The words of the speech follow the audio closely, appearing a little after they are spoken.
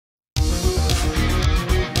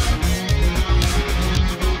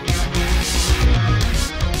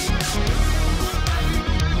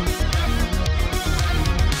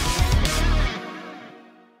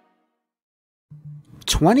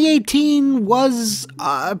2018 was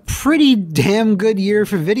a pretty damn good year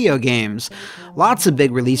for video games. Lots of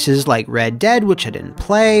big releases like Red Dead, which I didn't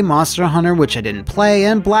play, Monster Hunter, which I didn't play,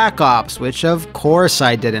 and Black Ops, which of course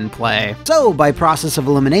I didn't play. So, by process of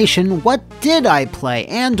elimination, what did I play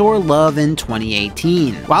and/or love in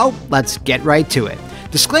 2018? Well, let's get right to it.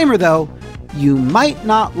 Disclaimer though, you might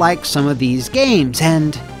not like some of these games,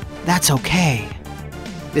 and that's okay.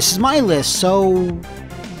 This is my list, so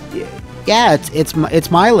yeah,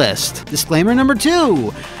 it's my list. Disclaimer number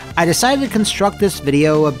 2. I decided to construct this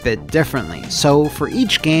video a bit differently, so for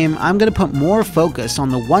each game I'm going to put more focus on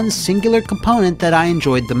the one singular component that I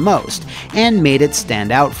enjoyed the most, and made it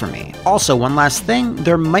stand out for me. Also, one last thing,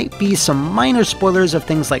 there might be some minor spoilers of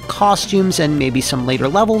things like costumes and maybe some later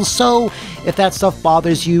levels, so if that stuff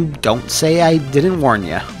bothers you, don't say I didn't warn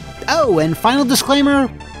you. Oh, and final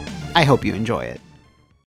disclaimer, I hope you enjoy it.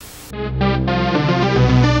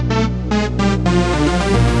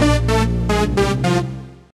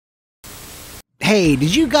 Hey,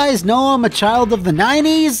 did you guys know I'm a child of the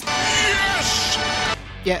 90s? Yes!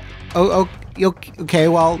 Yeah, okay,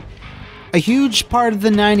 well, a huge part of the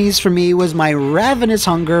 90s for me was my ravenous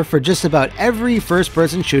hunger for just about every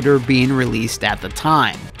first-person shooter being released at the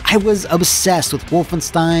time. I was obsessed with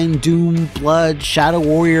Wolfenstein, Doom, Blood, Shadow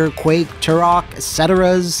Warrior, Quake, Turok,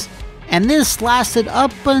 etc. And this lasted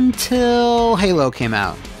up until Halo came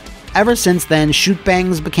out. Ever since then,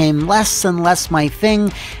 shoot-bangs became less and less my thing,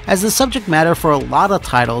 as the subject matter for a lot of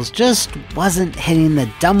titles just wasn't hitting the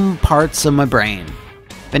dumb parts of my brain.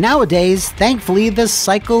 But nowadays, thankfully, the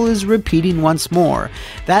cycle is repeating once more.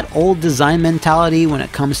 That old design mentality when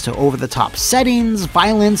it comes to over-the-top settings,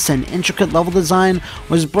 violence, and intricate level design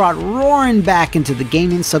was brought roaring back into the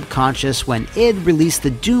gaming subconscious when id released the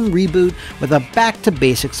Doom reboot with a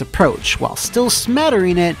back-to-basics approach, while still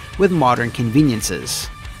smattering it with modern conveniences.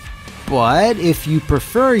 But if you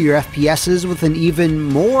prefer your FPSs with an even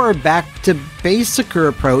more back-to-basicer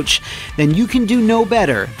approach, then you can do no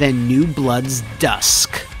better than New Blood's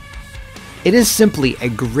Dusk. It is simply a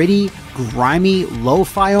gritty, grimy,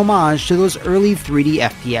 lo-fi homage to those early 3D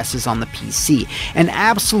FPSs on the PC, and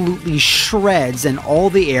absolutely shreds in all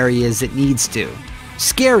the areas it needs to.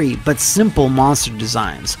 Scary but simple monster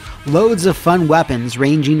designs, loads of fun weapons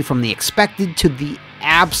ranging from the expected to the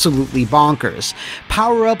absolutely bonkers.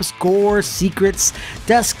 Power-ups, gore, secrets.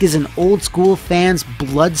 Dusk is an old-school fan's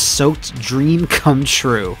blood-soaked dream come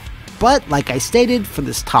true. But, like I stated, for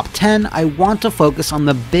this top 10, I want to focus on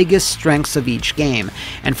the biggest strengths of each game,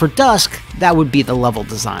 and for Dusk, that would be the level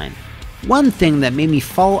design. One thing that made me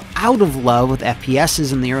fall out of love with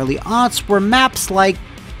FPSs in the early aughts were maps like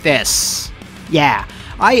this. Yeah,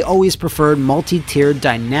 I always preferred multi-tiered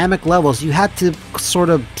dynamic levels you had to sort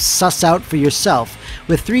of suss out for yourself,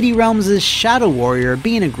 with 3D Realms' Shadow Warrior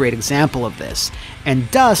being a great example of this, and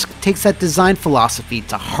Dusk takes that design philosophy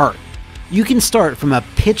to heart. You can start from a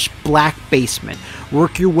pitch-black basement,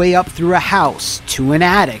 work your way up through a house, to an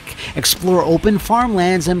attic, explore open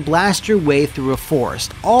farmlands, and blast your way through a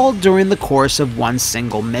forest, all during the course of one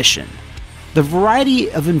single mission. The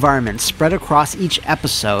variety of environments spread across each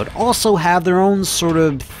episode also have their own sort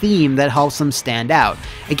of theme that helps them stand out,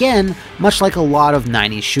 again, much like a lot of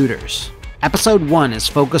 90s shooters. Episode 1 is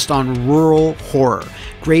focused on rural horror,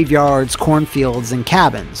 graveyards, cornfields, and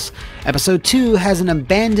cabins. Episode 2 has an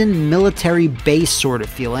abandoned military base sort of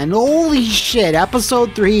feel, and holy shit,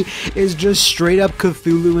 Episode 3 is just straight up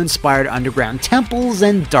Cthulhu-inspired underground temples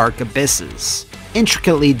and dark abysses.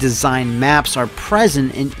 Intricately designed maps are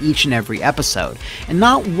present in each and every episode, and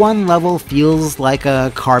not one level feels like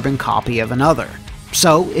a carbon copy of another.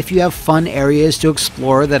 So, if you have fun areas to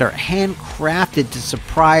explore that are handcrafted to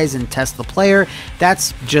surprise and test the player,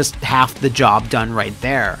 that's just half the job done right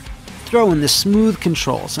there. Throw in the smooth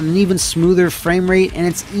controls and an even smoother frame rate, and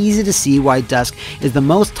it's easy to see why Dusk is the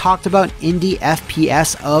most talked about indie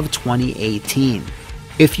FPS of 2018.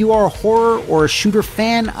 If you are a horror or a shooter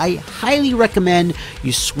fan, I highly recommend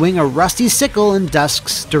you swing a rusty sickle in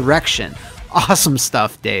Dusk's direction. Awesome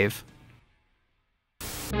stuff, Dave.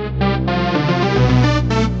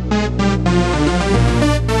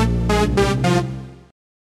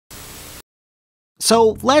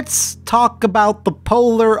 So let's talk about the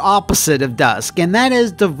polar opposite of Dusk, and that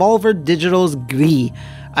is Devolver Digital's Gris.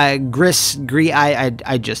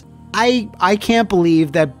 I can't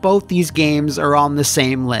believe that both these games are on the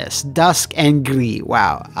same list, Dusk and Gris,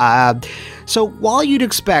 wow. So while you'd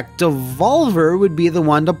expect Devolver would be the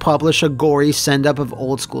one to publish a gory send-up of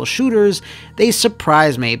old-school shooters, they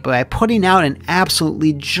surprised me by putting out an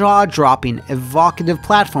absolutely jaw-dropping, evocative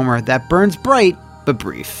platformer that burns bright but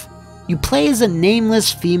brief. You play as a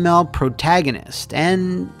nameless female protagonist,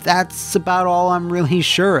 and that's about all I'm really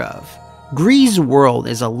sure of. Gree's world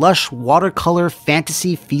is a lush watercolor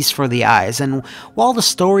fantasy feast for the eyes, and while the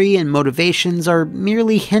story and motivations are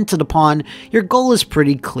merely hinted upon, your goal is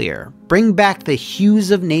pretty clear. Bring back the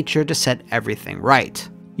hues of nature to set everything right.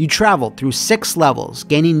 You travel through 6 levels,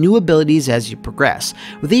 gaining new abilities as you progress,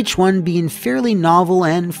 with each one being fairly novel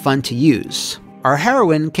and fun to use. Our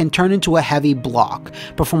heroine can turn into a heavy block,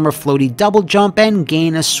 perform a floaty double jump, and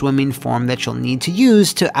gain a swimming form that you'll need to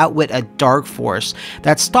use to outwit a dark force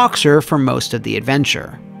that stalks her for most of the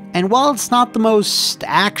adventure. And while it's not the most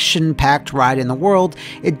action-packed ride in the world,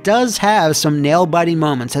 it does have some nail-biting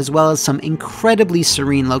moments as well as some incredibly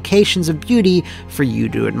serene locations of beauty for you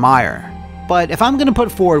to admire. But if I'm going to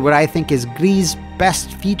put forward what I think is Gree's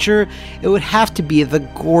best feature, it would have to be the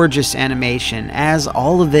gorgeous animation, as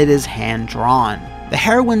all of it is hand-drawn. The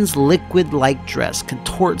heroine's liquid-like dress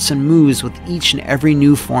contorts and moves with each and every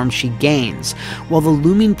new form she gains, while the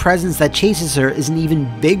looming presence that chases her is an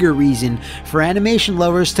even bigger reason for animation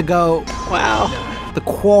lovers to go, wow. The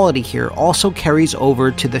quality here also carries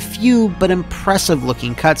over to the few but impressive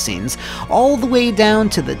looking cutscenes, all the way down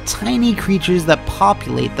to the tiny creatures that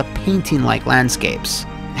populate the painting-like landscapes.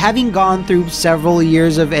 Having gone through several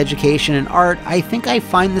years of education in art, I think I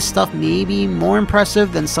find this stuff maybe more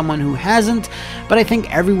impressive than someone who hasn't, but I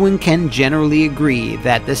think everyone can generally agree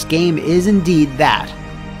that this game is indeed that,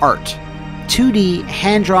 art. 2D,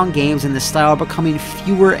 hand-drawn games in this style are becoming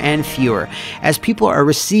fewer and fewer, as people are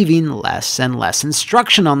receiving less and less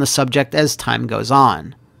instruction on the subject as time goes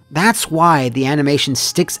on. That's why the animation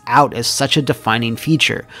sticks out as such a defining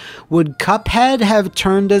feature. Would Cuphead have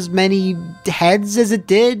turned as many heads as it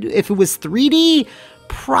did if it was 3D?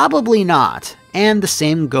 Probably not, and the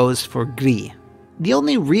same goes for Gree. The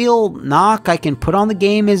only real knock I can put on the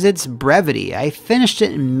game is its brevity. I finished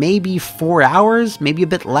it in maybe 4 hours, maybe a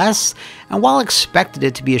bit less, and while I expected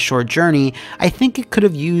it to be a short journey, I think it could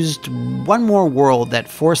have used one more world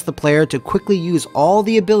that forced the player to quickly use all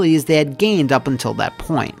the abilities they had gained up until that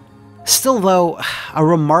point. Still though, a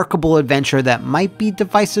remarkable adventure that might be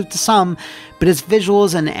divisive to some, but its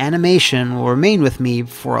visuals and animation will remain with me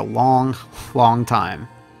for a long, long time.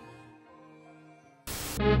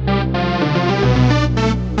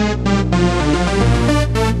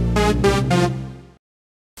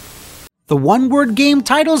 The one-word game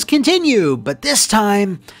titles continue, but this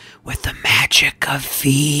time with the magic of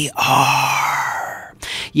VR.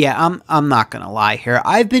 Yeah, I'm not gonna lie here.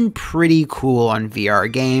 I've been pretty cool on VR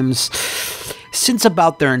games since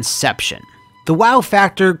about their inception. The wow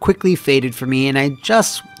factor quickly faded for me, and I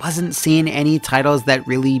just wasn't seeing any titles that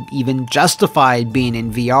really even justified being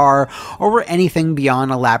in VR or were anything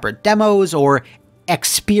beyond elaborate demos or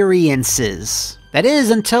experiences. That is,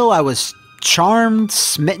 until I was charmed,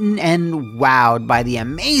 smitten, and wowed by the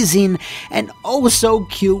amazing and oh so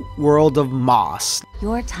cute world of Moss.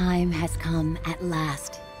 Your time has come at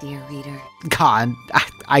last, dear reader. God,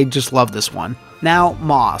 I just love this one. Now,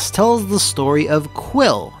 Moss tells the story of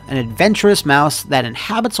Quill, an adventurous mouse that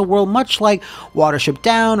inhabits a world much like Watership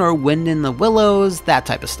Down or Wind in the Willows, that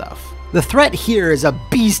type of stuff. The threat here is a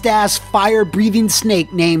beast-ass fire-breathing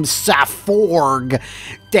snake named Saforg.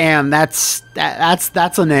 Damn, that's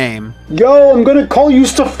a name. Yo, I'm gonna call you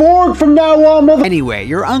Saforg from now on, mother- Anyway,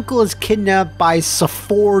 your uncle is kidnapped by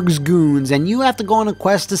Saforg's goons, and you have to go on a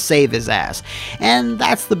quest to save his ass. And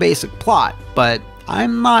that's the basic plot, but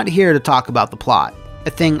I'm not here to talk about the plot.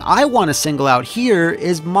 The thing I want to single out here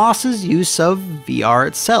is Moss's use of VR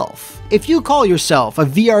itself. If you call yourself a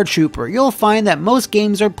VR trooper, you'll find that most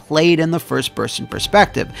games are played in the first-person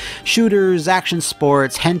perspective. Shooters, action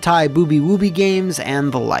sports, hentai booby-wooby games,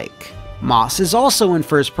 and the like. Moss is also in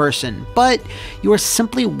first person, but you are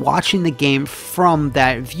simply watching the game from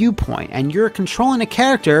that viewpoint, and you're controlling a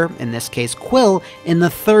character, in this case Quill, in the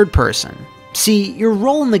third person. See, your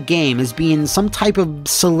role in the game is being some type of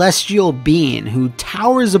celestial being who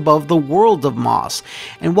towers above the world of Moss,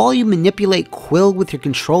 and while you manipulate Quill with your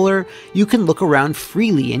controller, you can look around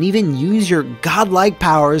freely and even use your godlike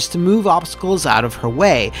powers to move obstacles out of her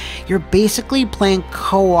way. You're basically playing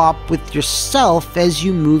co-op with yourself as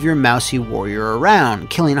you move your mousy warrior around,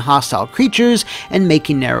 killing hostile creatures and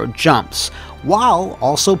making narrow jumps, while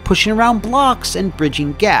also pushing around blocks and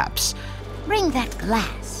bridging gaps. Bring that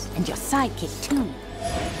glass. And your sidekick too.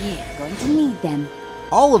 We're going to need them.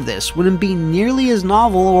 All of this wouldn't be nearly as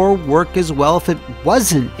novel or work as well if it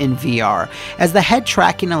wasn't in VR, as the head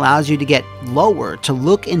tracking allows you to get lower to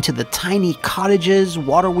look into the tiny cottages,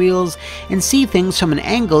 water wheels, and see things from an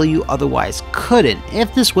angle you otherwise couldn't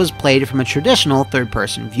if this was played from a traditional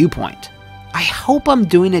third-person viewpoint. I hope I'm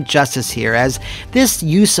doing it justice here, as this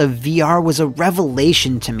use of VR was a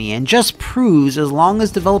revelation to me and just proves as long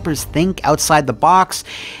as developers think outside the box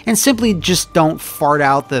and simply just don't fart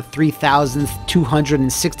out the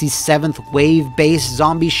 3,267th wave-based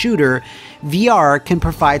zombie shooter, VR can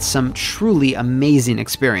provide some truly amazing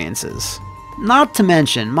experiences. Not to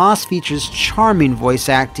mention, Moss features charming voice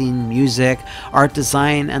acting, music, art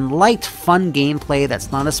design, and light, fun gameplay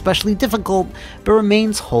that's not especially difficult, but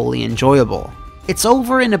remains wholly enjoyable. It's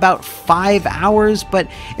over in about 5 hours, but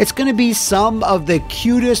it's gonna be some of the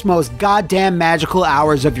cutest, most goddamn magical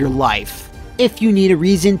hours of your life. If you need a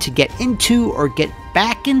reason to get into or get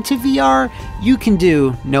back into VR, you can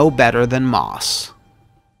do no better than Moss.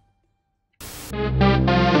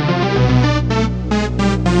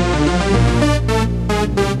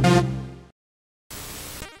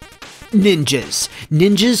 Ninjas.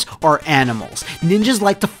 Ninjas are animals. Ninjas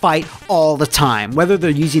like to fight all the time, whether they're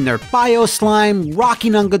using their bio slime,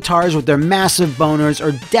 rocking on guitars with their massive boners,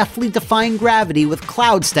 or deftly defying gravity with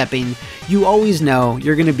cloud stepping. You always know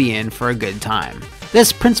you're gonna be in for a good time.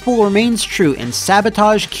 This principle remains true in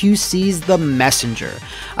Sabotage QC's The Messenger,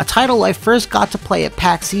 a title I first got to play at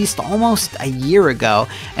PAX East almost a year ago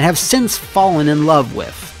and have since fallen in love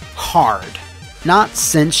with. Hard. Not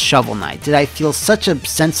since Shovel Knight did I feel such a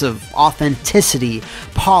sense of authenticity,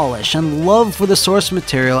 polish, and love for the source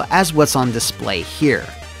material as what's on display here.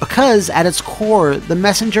 Because at its core, The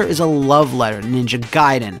Messenger is a love letter to Ninja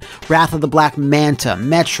Gaiden, Wrath of the Black Manta,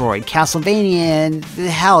 Metroid, Castlevania, and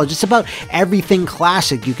hell, just about everything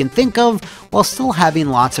classic you can think of, while still having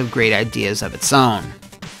lots of great ideas of its own.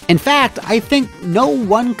 In fact, I think no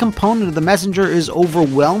one component of The Messenger is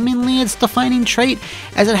overwhelmingly its defining trait,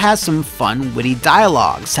 as it has some fun, witty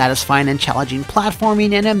dialogue, satisfying and challenging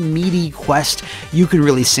platforming, and a meaty quest you can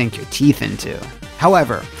really sink your teeth into.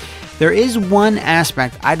 However, there is one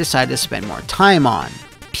aspect I decided to spend more time on.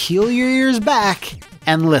 Peel your ears back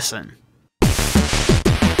and listen.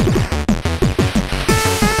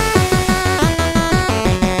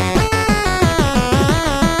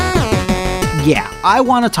 Yeah, I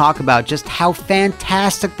want to talk about just how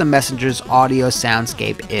fantastic The Messenger's audio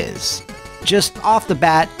soundscape is. Just off the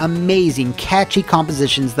bat, amazing, catchy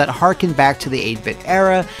compositions that harken back to the 8-bit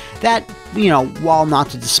era that, while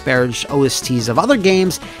not to disparage OSTs of other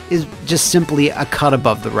games, is just simply a cut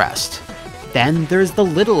above the rest. Then there's the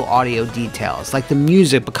little audio details, like the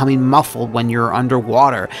music becoming muffled when you're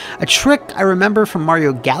underwater, a trick I remember from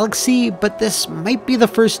Mario Galaxy, but this might be the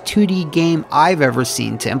first 2D game I've ever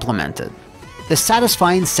seen to implement it. The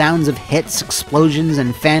satisfying sounds of hits, explosions,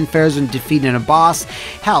 and fanfares when defeating a boss.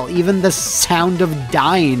 Hell, even the sound of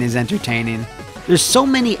dying is entertaining. There's so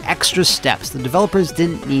many extra steps the developers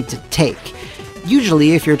didn't need to take.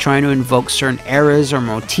 Usually, if you're trying to invoke certain eras or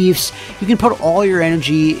motifs, you can put all your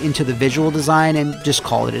energy into the visual design and just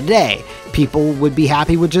call it a day. People would be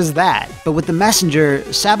happy with just that. But with The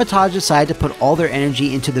Messenger, Sabotage decided to put all their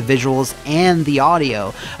energy into the visuals and the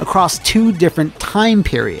audio across 2 different time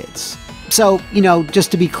periods. So,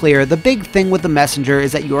 just to be clear, the big thing with The Messenger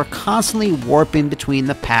is that you are constantly warping between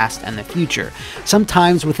the past and the future,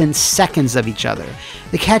 sometimes within seconds of each other.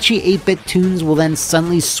 The catchy 8-bit tunes will then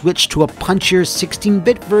suddenly switch to a punchier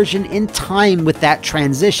 16-bit version in time with that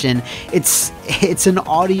transition. It's an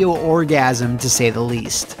audio orgasm, to say the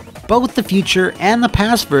least. Both the future and the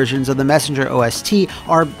past versions of the Messenger OST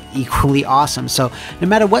are equally awesome, so no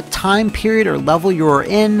matter what time period or level you're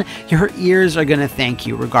in, your ears are gonna thank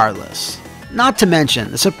you regardless. Not to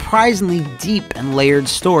mention the surprisingly deep and layered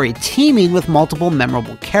story teeming with multiple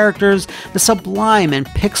memorable characters, the sublime and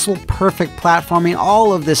pixel-perfect platforming.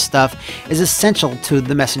 All of this stuff is essential to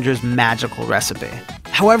The Messenger's magical recipe.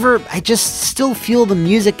 However, I just still feel the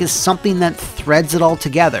music is something that threads it all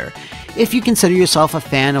together. If you consider yourself a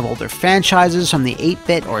fan of older franchises from the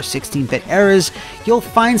 8-bit or 16-bit eras, you'll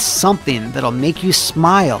find something that'll make you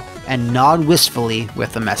smile and nod wistfully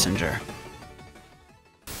with The Messenger.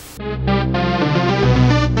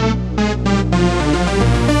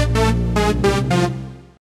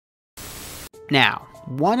 Now,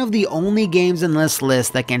 one of the only games in this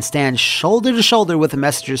list that can stand shoulder to shoulder with The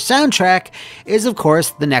Messenger's soundtrack is, of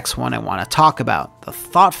course, the next one I want to talk about. The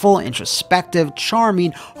thoughtful, introspective,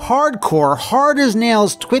 charming, hardcore,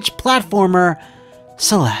 hard-as-nails Twitch platformer,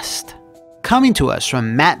 Celeste. Coming to us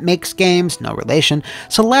from Matt Makes Games, no relation,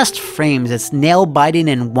 Celeste frames its nail-biting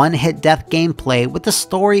and one-hit death gameplay with the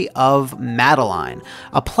story of Madeline,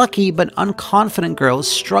 a plucky but unconfident girl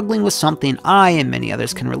struggling with something I and many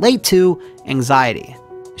others can relate to, anxiety.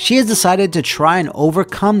 She has decided to try and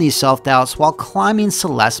overcome these self-doubts while climbing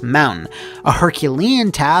Celeste Mountain, a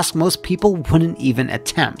Herculean task most people wouldn't even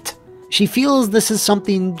attempt. She feels this is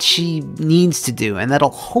something she needs to do and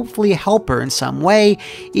that'll hopefully help her in some way,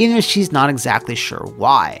 even if she's not exactly sure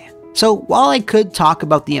why. So while I could talk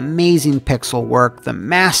about the amazing pixel work, the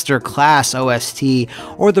masterclass OST,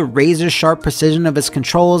 or the razor-sharp precision of its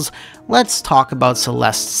controls, let's talk about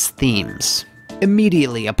Celeste's themes.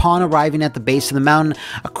 Immediately upon arriving at the base of the mountain,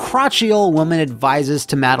 a crotchety old woman advises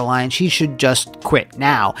to Madeline she should just quit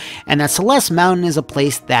now, and that Celeste Mountain is a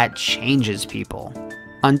place that changes people.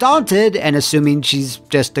 Undaunted, and assuming she's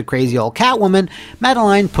just a crazy old Catwoman,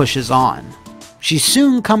 Madeline pushes on. She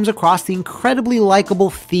soon comes across the incredibly likable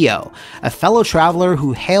Theo, a fellow traveler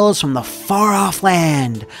who hails from the far-off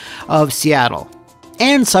land of Seattle,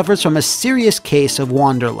 and suffers from a serious case of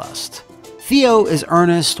wanderlust. Theo is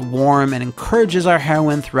earnest, warm, and encourages our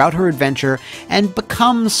heroine throughout her adventure and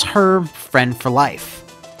becomes her friend for life.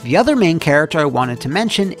 The other main character I wanted to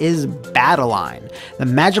mention is Badeline, the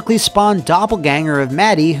magically spawned doppelganger of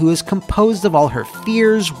Maddie who is composed of all her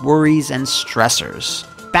fears, worries, and stressors.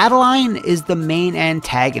 Badeline is the main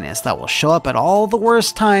antagonist that will show up at all the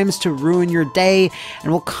worst times to ruin your day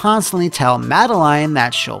and will constantly tell Madeline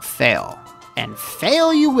that she'll fail. And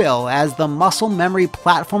fail you will, as the muscle memory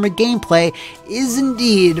platformer gameplay is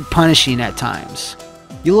indeed punishing at times.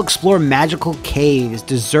 You'll explore magical caves,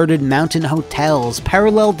 deserted mountain hotels,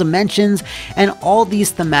 parallel dimensions, and all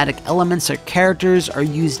these thematic elements or characters are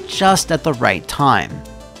used just at the right time.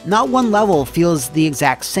 Not one level feels the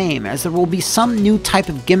exact same, as there will be some new type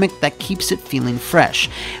of gimmick that keeps it feeling fresh,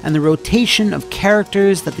 and the rotation of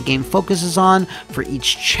characters that the game focuses on for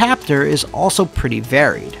each chapter is also pretty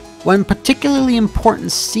varied. One particularly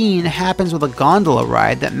important scene happens with a gondola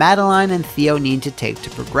ride that Madeline and Theo need to take to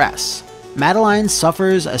progress. Madeline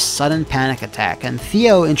suffers a sudden panic attack, and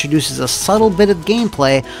Theo introduces a subtle bit of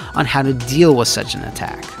gameplay on how to deal with such an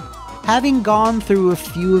attack. Having gone through a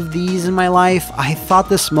few of these in my life, I thought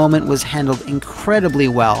this moment was handled incredibly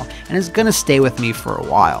well and is gonna stay with me for a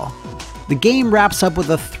while. The game wraps up with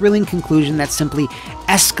a thrilling conclusion that simply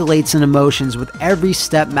escalates in emotions with every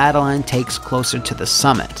step Madeline takes closer to the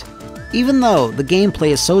summit. Even though the gameplay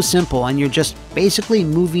is so simple and you're just basically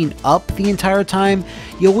moving up the entire time,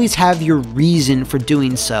 you always have your reason for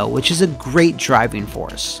doing so, which is a great driving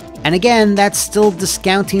force. And again, that's still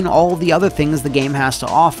discounting all the other things the game has to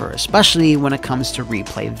offer, especially when it comes to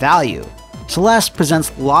replay value. Celeste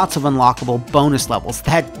presents lots of unlockable bonus levels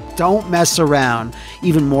that don't mess around,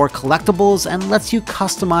 even more collectibles, and lets you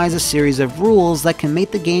customize a series of rules that can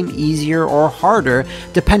make the game easier or harder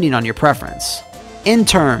depending on your preference. In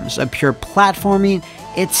terms of pure platforming,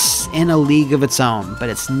 it's in a league of its own, but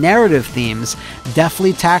its narrative themes,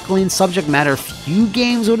 deftly tackling subject matter few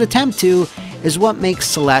games would attempt to, is what makes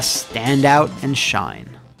Celeste stand out and shine.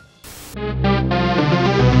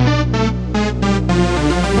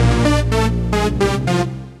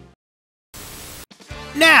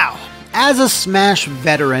 Now, as a Smash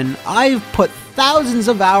veteran, I've put thousands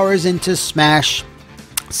of hours into Smash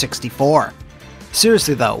 64.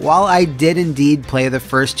 Seriously though, while I did indeed play the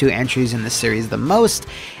first two entries in the series the most,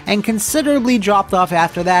 and considerably dropped off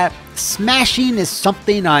after that, smashing is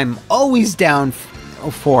something I'm always down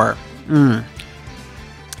for.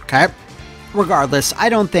 Okay. Regardless, I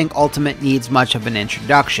don't think Ultimate needs much of an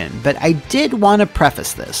introduction, but I did want to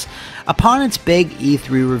preface this. Upon its big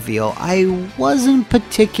E3 reveal, I wasn't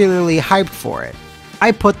particularly hyped for it.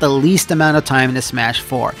 I put the least amount of time into Smash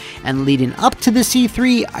 4, and leading up to the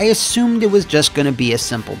E3, I assumed it was just going to be a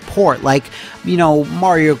simple port, like, you know,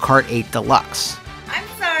 Mario Kart 8 Deluxe. I'm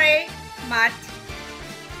sorry, Matt.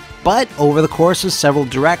 But over the course of several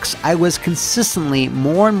directs, I was consistently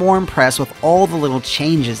more and more impressed with all the little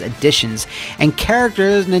changes, additions, and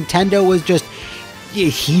characters Nintendo was just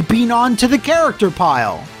heaping onto the character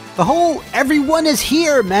pile. The whole "everyone is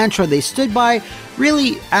here" mantra they stood by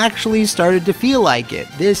really actually started to feel like it.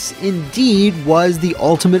 This indeed was the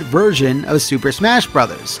ultimate version of Super Smash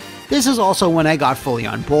Bros. This is also when I got fully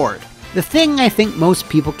on board. The thing I think most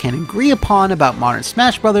people can agree upon about modern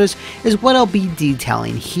Smash Bros. Is what I'll be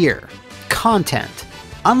detailing here. Content.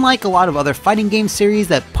 Unlike a lot of other fighting game series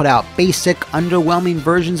that put out basic, underwhelming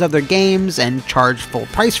versions of their games and charge full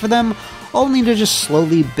price for them, only to just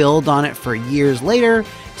slowly build on it for years later,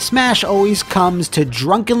 Smash always comes to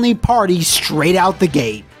drunkenly party straight out the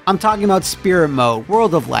gate. I'm talking about Spirit Mode,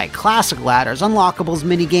 World of Light, Classic Ladders, Unlockables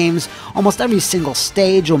minigames, almost every single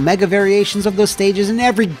stage, Omega variations of those stages, and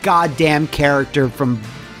every goddamn character from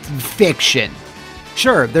fiction.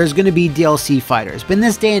 Sure, there's gonna be DLC fighters, but in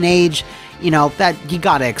this day and age, you know, that you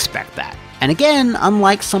gotta expect that. And again,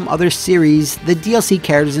 unlike some other series, the DLC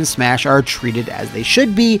characters in Smash are treated as they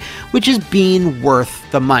should be, which is being worth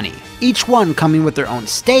the money. Each one coming with their own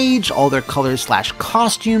stage, all their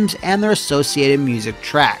colors/costumes, and their associated music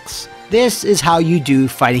tracks. This is how you do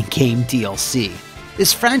fighting game DLC.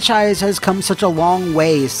 This franchise has come such a long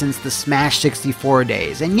way since the Smash 64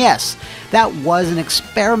 days, and yes, that was an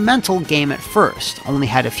experimental game at first, only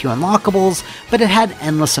had a few unlockables, but it had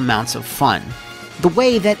endless amounts of fun. The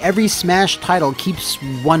way that every Smash title keeps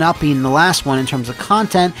one-upping the last one in terms of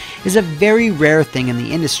content is a very rare thing in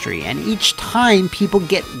the industry, and each time people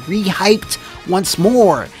get re-hyped once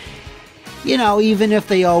more. You know, even if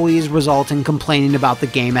they always result in complaining about the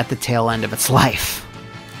game at the tail end of its life.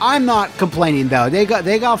 I'm not complaining though. They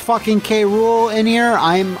got fucking K. Rool in here.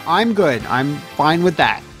 I'm good. I'm fine with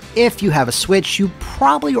that. If you have a Switch, you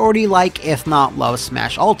probably already like, if not love,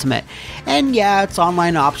 Smash Ultimate. And yeah, its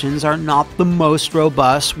online options are not the most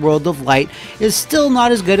robust. World of Light is still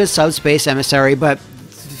not as good as Subspace Emissary, but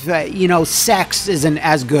you know, sex isn't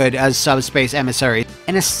as good as Subspace Emissary.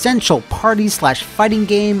 An essential party/fighting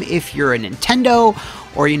game if you're a Nintendo,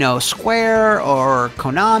 or you know, Square, or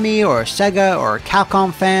Konami, or Sega, or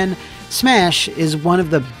Capcom fan, Smash is one of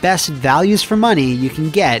the best values for money you can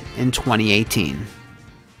get in 2018.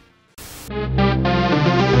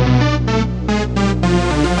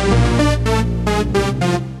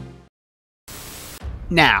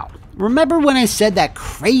 Now, remember when I said that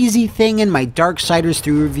crazy thing in my Darksiders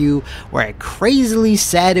 3 review where I crazily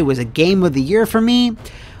said it was a game of the year for me?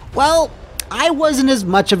 Well, I wasn't as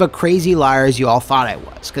much of a crazy liar as you all thought I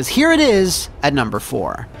was, because here it is at number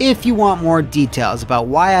 4. If you want more details about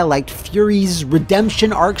why I liked Fury's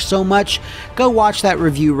redemption arc so much, go watch that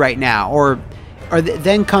review right now, or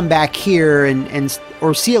then come back here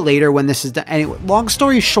or see it later when this is done. Anyway, long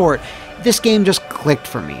story short, this game just clicked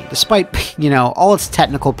for me, despite, you know, all its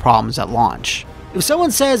technical problems at launch. If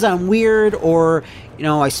someone says I'm weird or, you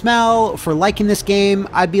know, I smell for liking this game,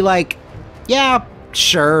 I'd be like, yeah,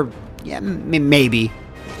 sure, yeah, maybe.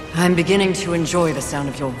 I'm beginning to enjoy the sound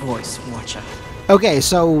of your voice, Watcher. Okay,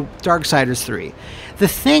 so Darksiders 3. The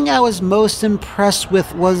thing I was most impressed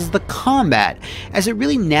with was the combat, as it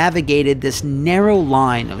really navigated this narrow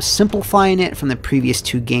line of simplifying it from the previous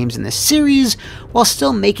 2 games in the series, while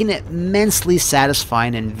still making it immensely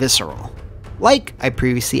satisfying and visceral. Like I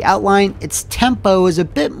previously outlined, its tempo is a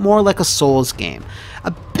bit more like a Souls game,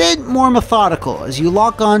 a bit more methodical as you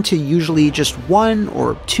lock on to usually just 1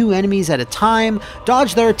 or 2 enemies at a time,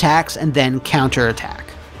 dodge their attacks, and then counterattack.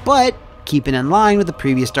 But keeping in line with the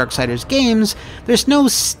previous Darksiders games, there's no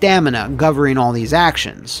stamina governing all these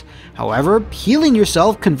actions. However, healing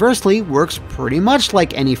yourself conversely works pretty much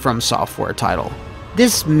like any From Software title.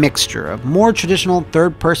 This mixture of more traditional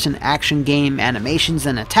third-person action game animations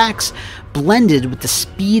and attacks, blended with the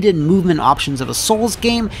speed and movement options of a Souls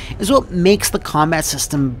game, is what makes the combat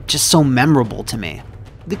system just so memorable to me.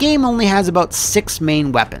 The game only has about 6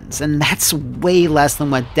 main weapons, and that's way less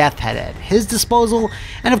than what Death had at his disposal,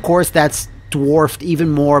 and of course that's dwarfed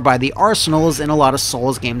even more by the arsenals in a lot of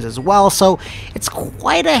Souls games as well, so it's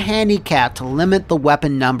quite a handicap to limit the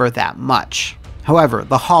weapon number that much. However,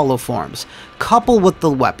 the hollow forms, coupled with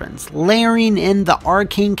the weapons, layering in the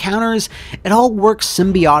arcane counters, it all works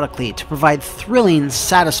symbiotically to provide thrilling,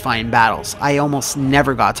 satisfying battles I almost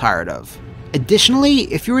never got tired of.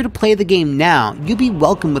 Additionally, if you were to play the game now, you'd be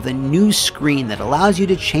welcomed with a new screen that allows you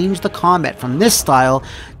to change the combat from this style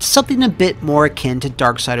to something a bit more akin to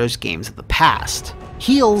Darksiders games of the past.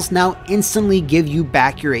 Heals now instantly give you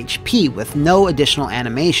back your HP with no additional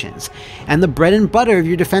animations, and the bread and butter of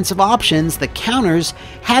your defensive options, the counters,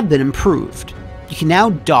 have been improved. You can now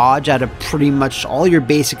dodge out of pretty much all your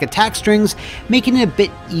basic attack strings, making it a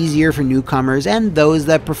bit easier for newcomers and those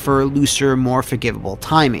that prefer looser, more forgivable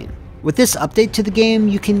timing. With this update to the game,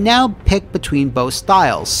 you can now pick between both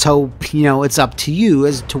styles, so, you know, it's up to you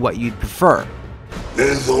as to what you'd prefer.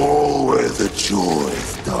 There's always a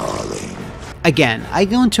choice, darling. Again, I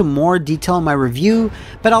go into more detail in my review,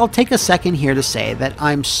 but I'll take a second here to say that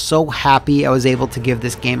I'm so happy I was able to give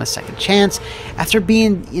this game a second chance after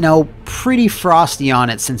being, you know, pretty frosty on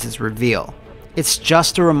it since its reveal. It's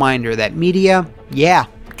just a reminder that media, yeah,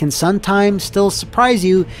 can sometimes still surprise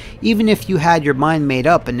you even if you had your mind made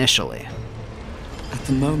up initially. At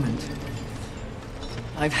the moment,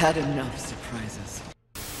 I've had enough surprises.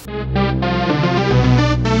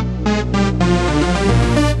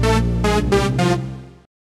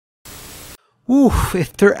 Ooh,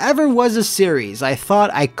 if there ever was a series I thought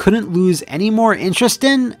I couldn't lose any more interest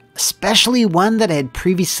in, especially one that I had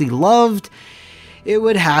previously loved, it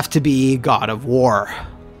would have to be God of War.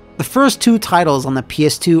 The first two titles on the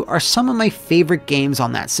PS2 are some of my favorite games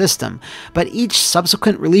on that system, but each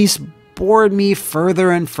subsequent release bored me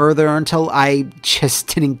further and further until I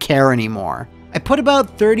just didn't care anymore. I put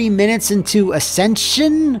about 30 minutes into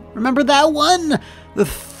Ascension, remember that one? The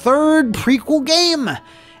third prequel game?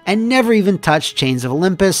 And never even touched Chains of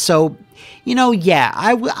Olympus, so, you know, yeah,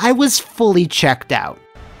 I was fully checked out.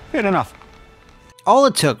 Good enough. All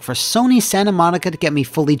it took for Sony Santa Monica to get me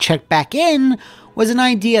fully checked back in was an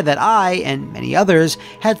idea that I, and many others,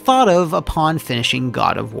 had thought of upon finishing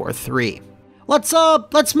God of War 3.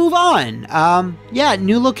 Let's move on. Yeah,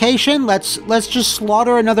 new location. Let's just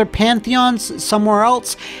slaughter another pantheon somewhere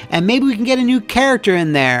else, and maybe we can get a new character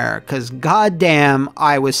in there, cause goddamn,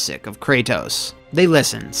 I was sick of Kratos. They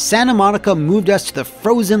listened. Santa Monica moved us to the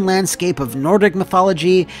frozen landscape of Nordic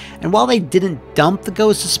mythology, and while they didn't dump the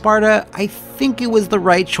Ghost of Sparta, I think it was the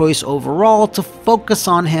right choice overall to focus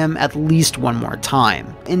on him at least one more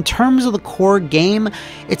time. In terms of the core game,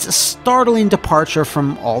 it's a startling departure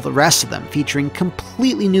from all the rest of them, featuring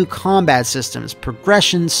completely new combat systems,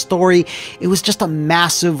 progression, story. It was just a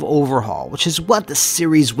massive overhaul, which is what the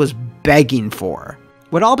series was begging for.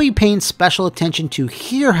 What I'll be paying special attention to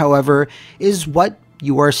here, however, is what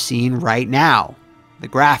you are seeing right now, the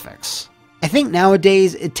graphics. I think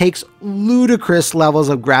nowadays it takes ludicrous levels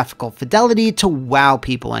of graphical fidelity to wow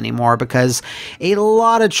people anymore because a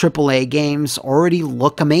lot of AAA games already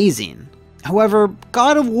look amazing. However,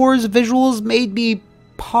 God of War's visuals made me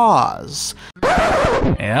pause.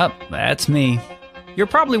 Yep, that's me. You're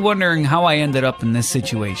probably wondering how I ended up in this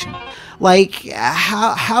situation. Like,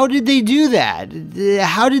 how did they do that?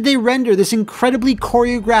 How did they render this incredibly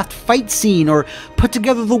choreographed fight scene or put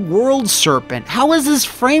together the world serpent? How is this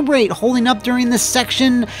frame rate holding up during this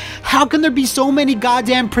section? How can there be so many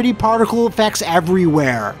goddamn pretty particle effects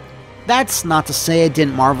everywhere? That's not to say I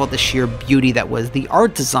didn't marvel at the sheer beauty that was the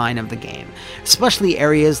art design of the game, especially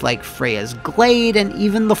areas like Freya's glade and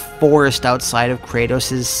even the forest outside of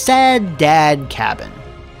Kratos' sad dad cabin.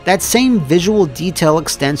 That same visual detail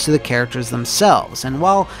extends to the characters themselves, and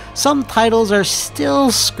while some titles are still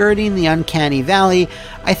skirting the uncanny valley,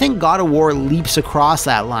 I think God of War leaps across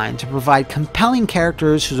that line to provide compelling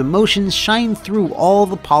characters whose emotions shine through all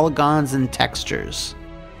the polygons and textures.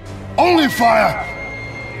 Only fire!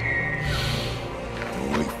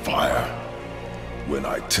 Only fire when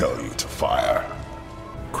I tell you to fire.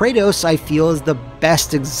 Kratos, I feel, is the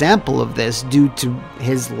best example of this due to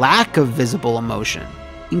his lack of visible emotion.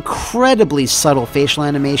 Incredibly subtle facial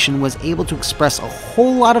animation was able to express a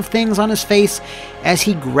whole lot of things on his face as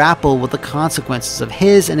he grappled with the consequences of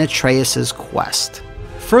his and Atreus' quest.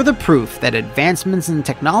 Further proof that advancements in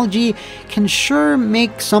technology can sure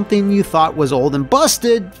make something you thought was old and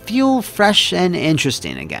busted feel fresh and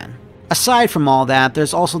interesting again. Aside from all that,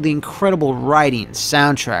 there's also the incredible writing,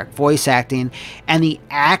 soundtrack, voice acting, and the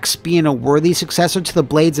axe being a worthy successor to the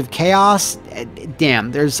Blades of Chaos.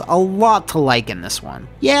 Damn, there's a lot to like in this one.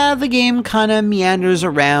 Yeah, the game kinda meanders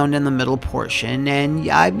around in the middle portion,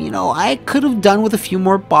 and I could have done with a few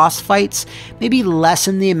more boss fights, maybe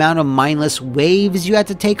lessen the amount of mindless waves you had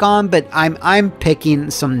to take on, but I'm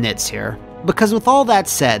picking some nits here. Because with all that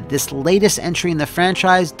said, this latest entry in the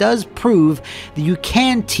franchise does prove that you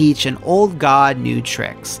can teach an old god new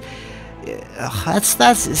tricks. Is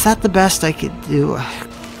that the best I could do?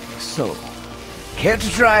 So, care to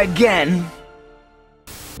try again?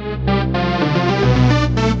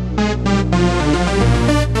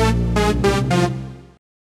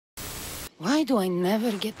 Why do I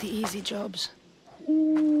never get the easy jobs?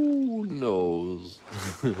 Who knows?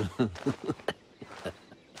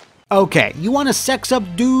 Okay, you want to sex up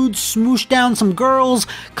dudes, smoosh down some girls,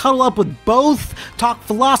 cuddle up with both, talk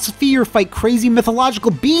philosophy, or fight crazy mythological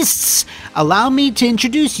beasts? Allow me to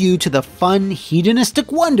introduce you to the fun,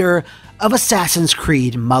 hedonistic wonder of Assassin's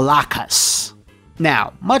Creed Malakas.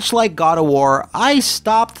 Now, much like God of War, I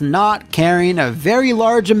stopped not caring a very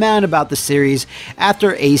large amount about the series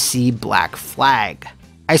after AC Black Flag.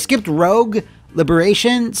 I skipped Rogue,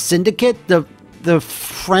 Liberation, Syndicate, the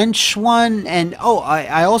French one, and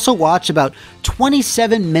I also watched about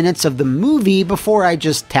 27 minutes of the movie before I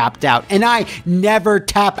just tapped out, and I never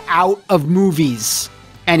tap out of movies.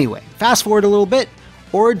 Anyway, fast forward a little bit,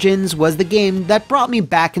 Origins was the game that brought me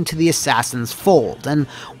back into the Assassin's fold, and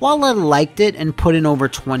while I liked it and put in over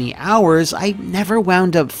 20 hours, I never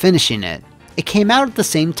wound up finishing it. It came out at the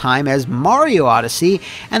same time as Mario Odyssey,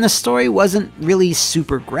 and the story wasn't really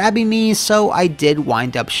super grabbing me, so I did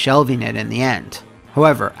wind up shelving it in the end.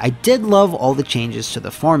 However, I did love all the changes to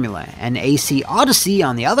the formula, and AC Odyssey,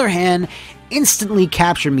 on the other hand, instantly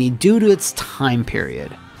captured me due to its time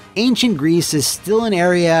period. Ancient Greece is still an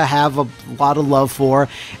area I have a lot of love for,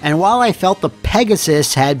 and while I felt the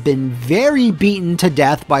Pegasus had been very beaten to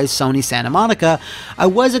death by Sony Santa Monica, I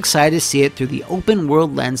was excited to see it through the open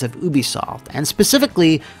world lens of Ubisoft, and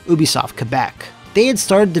specifically Ubisoft Quebec. They had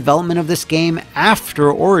started development of this game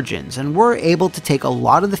after Origins, and were able to take a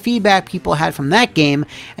lot of the feedback people had from that game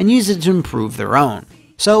and use it to improve their own.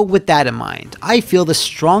 So with that in mind, I feel the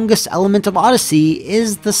strongest element of Odyssey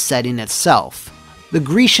is the setting itself. The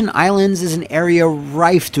Grecian Islands is an area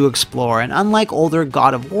rife to explore, and unlike older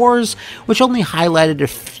God of Wars, which only highlighted a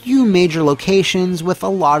few major locations with a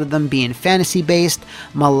lot of them being fantasy based,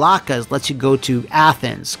 Malakas lets you go to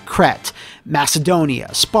Athens, Crete,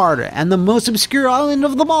 Macedonia, Sparta, and the most obscure island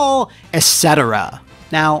of them all, etc.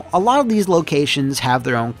 Now, a lot of these locations have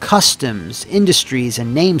their own customs, industries,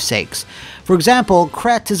 and namesakes. For example,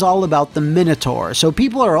 Crete is all about the Minotaur, so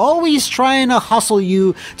people are always trying to hustle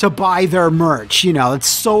you to buy their merch. You know, it's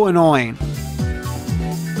so annoying.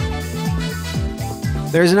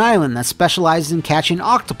 There's an island that specializes in catching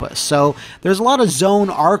octopus, so there's a lot of zone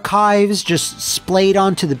archives just splayed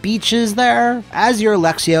onto the beaches there. As your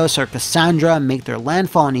Alexios or Cassandra make their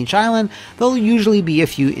landfall on each island, there'll usually be a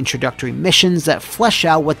few introductory missions that flesh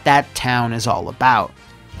out what that town is all about.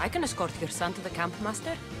 I can escort your son to the camp,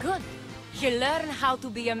 Master. Good. He'll learn how to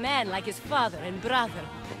be a man like his father and brother,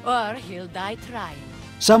 or he'll die trying.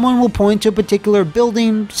 Someone will point to a particular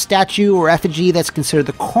building, statue, or effigy that's considered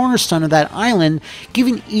the cornerstone of that island,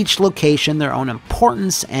 giving each location their own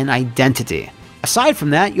importance and identity. Aside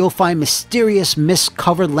from that, you'll find mysterious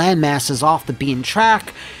mist-covered landmasses off the beaten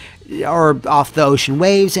track, or off the ocean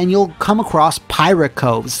waves, and you'll come across pirate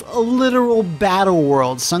coves, a literal battle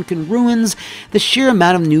world, sunken ruins. The sheer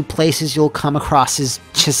amount of new places you'll come across is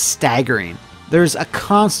just staggering. There's a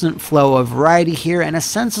constant flow of variety here and a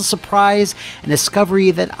sense of surprise and discovery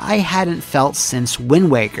that I hadn't felt since Wind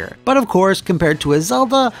Waker. But of course, compared to a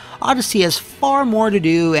Zelda, Odyssey has far more to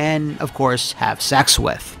do and, of course, have sex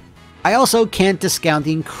with. I also can't discount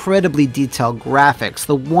the incredibly detailed graphics,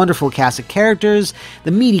 the wonderful cast of characters,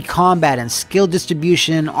 the meaty combat and skill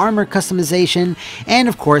distribution, armor customization, and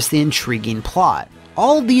of course the intriguing plot.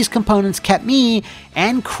 All of these components kept me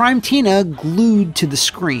and Crime Tina glued to the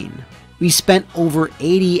screen. We spent over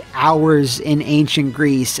 80 hours in ancient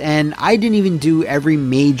Greece, and I didn't even do every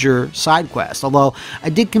major side quest, although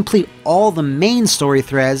I did complete all the main story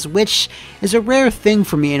threads, which is a rare thing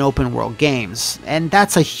for me in open world games, and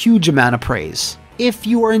that's a huge amount of praise. If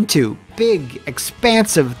you are into big,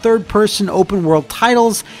 expansive, third-person open world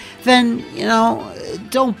titles, then, you know,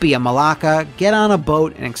 don't be a Malaka, get on a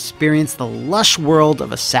boat and experience the lush world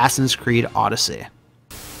of Assassin's Creed Odyssey.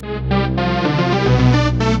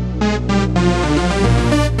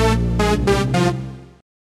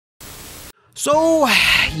 So,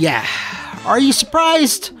 yeah, are you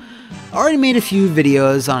surprised? I already made a few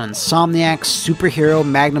videos on Insomniac's superhero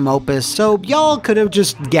magnum opus, so y'all could have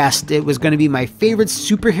just guessed it was going to be my favorite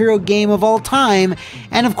superhero game of all time,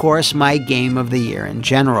 and of course, my game of the year in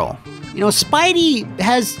general. You know, Spidey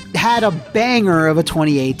has had a banger of a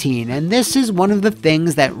 2018, and this is one of the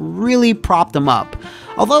things that really propped him up,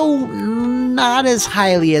 although not as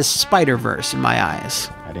highly as Spider-Verse in my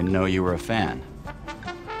eyes. I didn't know you were a fan.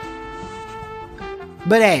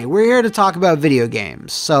 But hey, we're here to talk about video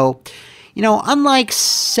games, so, you know, unlike,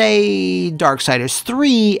 say, Darksiders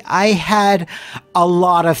 3, I had a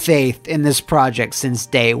lot of faith in this project since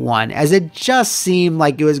day one, as it just seemed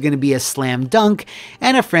like it was going to be a slam dunk,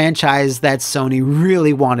 and a franchise that Sony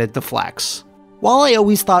really wanted to flex. While I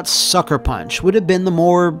always thought Sucker Punch would have been the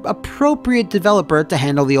more appropriate developer to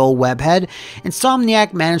handle the old webhead,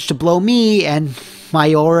 Insomniac managed to blow me and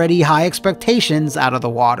my already high expectations out of the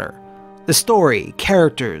water. The story,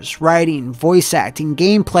 characters, writing, voice acting,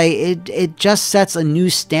 gameplay, it just sets a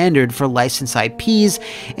new standard for licensed IPs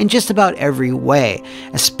in just about every way,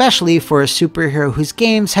 especially for a superhero whose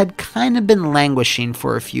games had kind of been languishing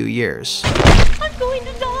for a few years. I'm going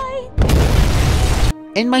to die!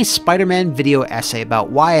 In my Spider-Man video essay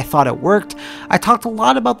about why I thought it worked, I talked a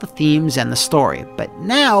lot about the themes and the story, but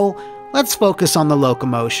now, let's focus on the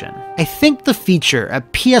locomotion. I think the feature, a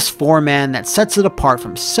PS4 man, that sets it apart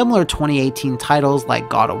from similar 2018 titles like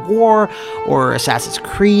God of War or Assassin's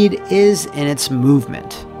Creed is in its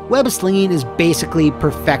movement. Web slinging is basically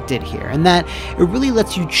perfected here, in that it really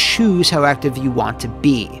lets you choose how active you want to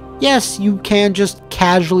be. Yes, you can just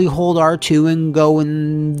casually hold R2 and go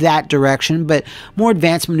in that direction, but more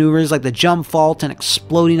advanced maneuvers like the jump vault and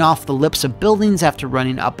exploding off the lips of buildings after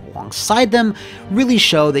running up alongside them really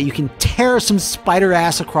show that you can tear some spider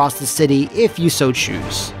ass across the city if you so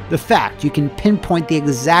choose. The fact you can pinpoint the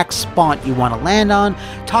exact spot you want to land on,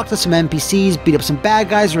 talk to some NPCs, beat up some bad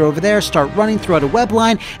guys who are over there, start running throughout a web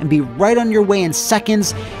line, and be right on your way in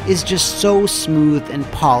seconds is just so smooth and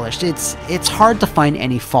polished. It's hard to find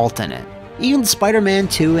any fault in it. Even Spider-Man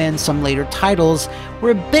 2 and some later titles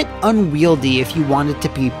were a bit unwieldy if you wanted to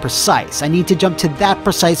be precise. I need to jump to that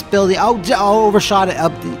precise building. Oh, overshot it.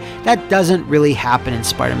 That doesn't really happen in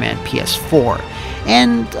Spider-Man PS4.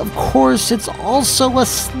 And of course, it's also a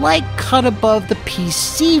slight cut above the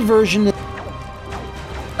PC version.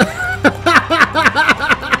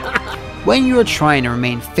 When you are trying to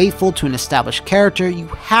remain faithful to an established character, you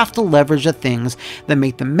have to leverage the things that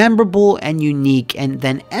make them memorable and unique and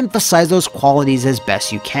then emphasize those qualities as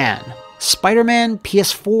best you can. Spider-Man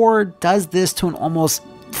PS4 does this to an almost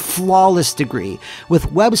flawless degree,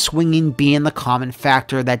 with web swinging being the common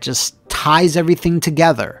factor that just ties everything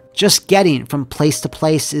together. Just getting from place to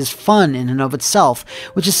place is fun in and of itself,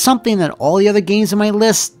 which is something that all the other games on my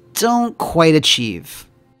list don't quite achieve.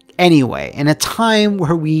 Anyway, in a time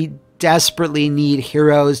where we desperately need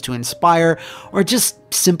heroes to inspire or just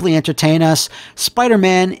simply entertain us,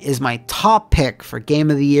 Spider-Man is my top pick for Game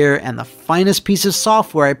of the Year and the finest piece of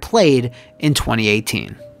software I played in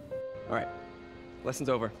 2018. Alright, lesson's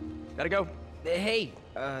over. Gotta go. Hey,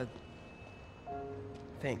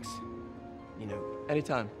 thanks. You know,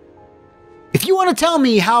 anytime. If you want to tell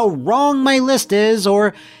me how wrong my list is,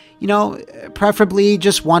 or preferably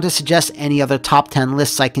just want to suggest any other top 10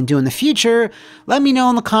 lists I can do in the future, let me know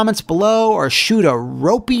in the comments below or shoot a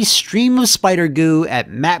ropey stream of spider goo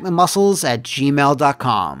at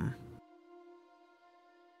McMuscles@gmail.com.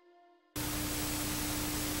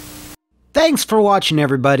 Thanks for watching,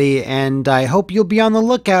 everybody, and I hope you'll be on the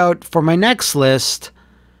lookout for my next list,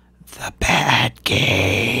 The Bad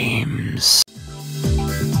Game.